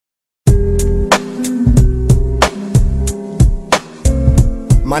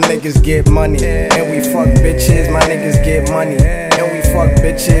my niggas get money. And we fuck bitches, my niggas get money. And we fuck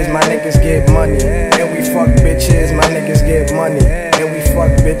bitches, my niggas get money. And we fuck bitches, my niggas get money. And we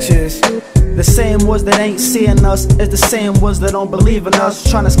fuck bitches. The same ones that ain't seeing us is the same ones that don't believe in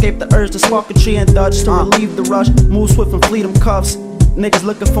us. Trying to escape the urge to spark a tree and dodge to relieve the rush. Move swift and flee them cuffs. Niggas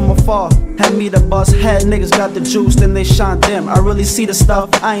looking from afar, hand me the bus. Head niggas got the juice, then they shine dim. I really see the stuff,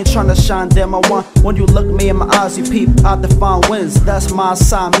 I ain't tryna shine dim. I want when you look me in my eyes, you peep out the fine wins. That's my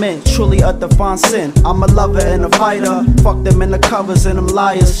assignment, truly a divine sin. I'm a lover and a fighter. Fuck them in the covers and them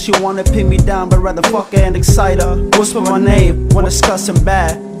liars. She wanna pin me down, but rather fuck her and excite her. Whisper my name when discussing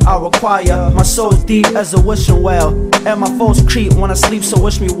bad. I require my soul deep as a wishing well. And my foes creep when I sleep, so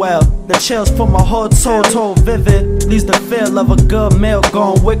wish me well. The chills from my whole soul vivid. Leaves the feel of a good meal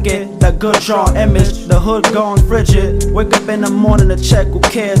gone wicked. That good drawn image, the hood gone frigid. Wake up in the morning to check who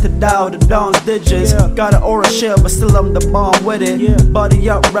cares to dial the dawn's digits. Got an aura shell, but still I'm the bomb with it. Body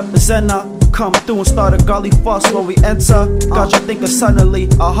up, representer. Come through and start a gully fuss when we enter. Got you thinking suddenly,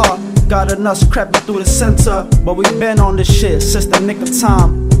 got us creeping through the center. But we been on this shit since the nick of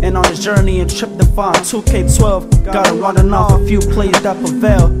time. And on this journey and trip to find 2K12. Got it running off a few plays that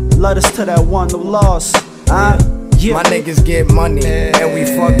prevail. Led us to that one, no loss. My niggas get money, and we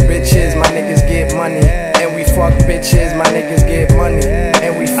fuck bitches, my niggas get money. And we fuck bitches, my niggas get money.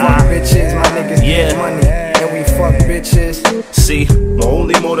 And we fuck bitches, my niggas get money. And we fuck bitches. See, my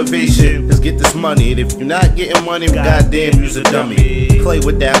only motivation is get this money. And if you're not getting money, goddamn, you's a dummy. Play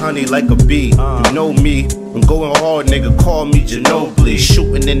with that honey like a bee. You know me, I'm going hard, nigga, call me G.M.F.B.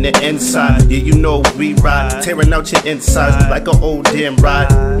 Shooting in the inside, yeah, you know we ride. Tearing out your insides like an old damn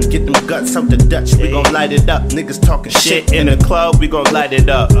ride. And get them guts out the Dutch, we gon' light it up. Niggas talking shit in the club, we gon' light it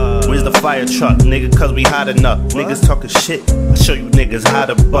up. Where's the fire truck, nigga, cause we hot enough. Niggas talking shit, I'll show you niggas how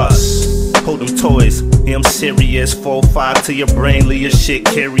to bust. Hold them toys, yeah, I'm serious. 4-5 to your brain, leave your shit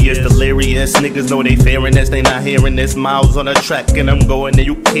curious, delirious. Niggas know they fearing this, they not hearing this. Miles on the track and I'm going and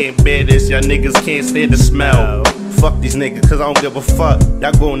you can't bear this. Y'all niggas can't stand the smell. Fuck these niggas, cause I don't give a fuck.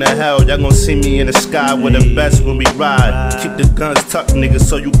 Y'all going to hell, y'all gon' see me in the sky with the best when we ride. Keep the guns tucked, niggas,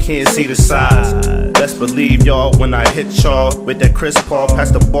 so you can't see the size. Best believe y'all when I hit y'all with that Chris Paul.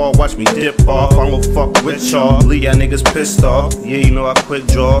 Pass the ball, watch me dip off. I don't fuck with y'all. Leave y'all niggas pissed off. Yeah, you know I quick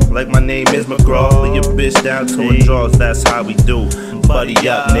draw, like my name is McGraw. Leave your bitch down to her drawers, that's how we do. Buddy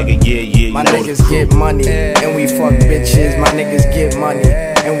up, nigga, yeah, you my know niggas get money, and we fuck bitches, my niggas get money.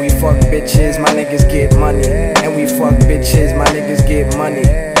 And we fuck bitches, my niggas get money. And we fuck bitches, my niggas get money.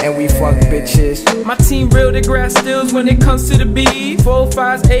 And we fuck bitches. My team real, they grab stills when it comes to the beat.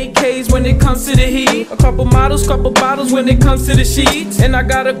 4-5s, AKs when it comes to the heat. A couple models, couple bottles when it comes to the sheets. And I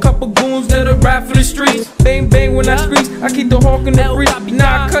got a couple goons that'll rap for the streets. Bang bang when I screech, I keep the hawk in the breeze.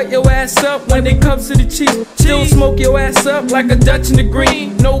 Now I cut your ass up when it comes to the cheese. Still smoke your ass up like a Dutch in the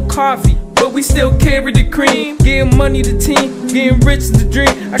green. No coffee, but we still carry the cream. Getting money to team, getting rich is the dream.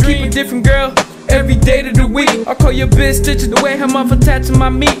 I keep a different girl every day to the week. I call your bitch stitches the way her mouth attaching my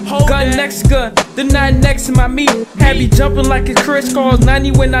meat. Gun next to gun, the knife next to my meat. Had me jumping like a Chris Cars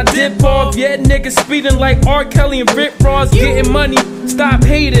 90 when I dip off. Yeah, niggas speeding like R. Kelly and Rick Ross. Getting money, stop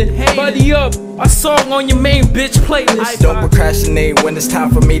hating, buddy up. A song on your main bitch playlist. Don't procrastinate when it's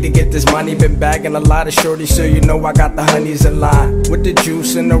time for me to get this money. Been bagging a lot of shorties, so you know I got the honeys in line. With the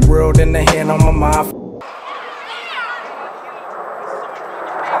juice in the world and the hand on my mind.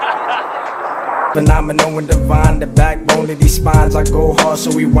 Phenomenal and divine, the backbone of these spines. I go hard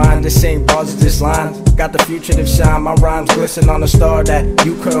so we wind, the same bars as this lines. Got the fugitive shine, my rhymes glisten on a star that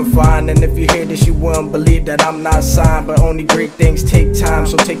you couldn't find. And if you hear this you wouldn't believe that I'm not signed. But only great things take time,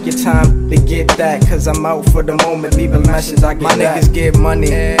 so take your time to get that. Cause I'm out for the moment, leave a message I get my back. Niggas get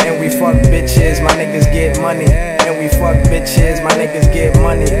money, and we fuck bitches, my niggas get money. And we fuck bitches, my niggas get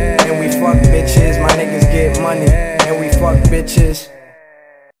money. And we fuck bitches, my niggas get money. And we fuck bitches.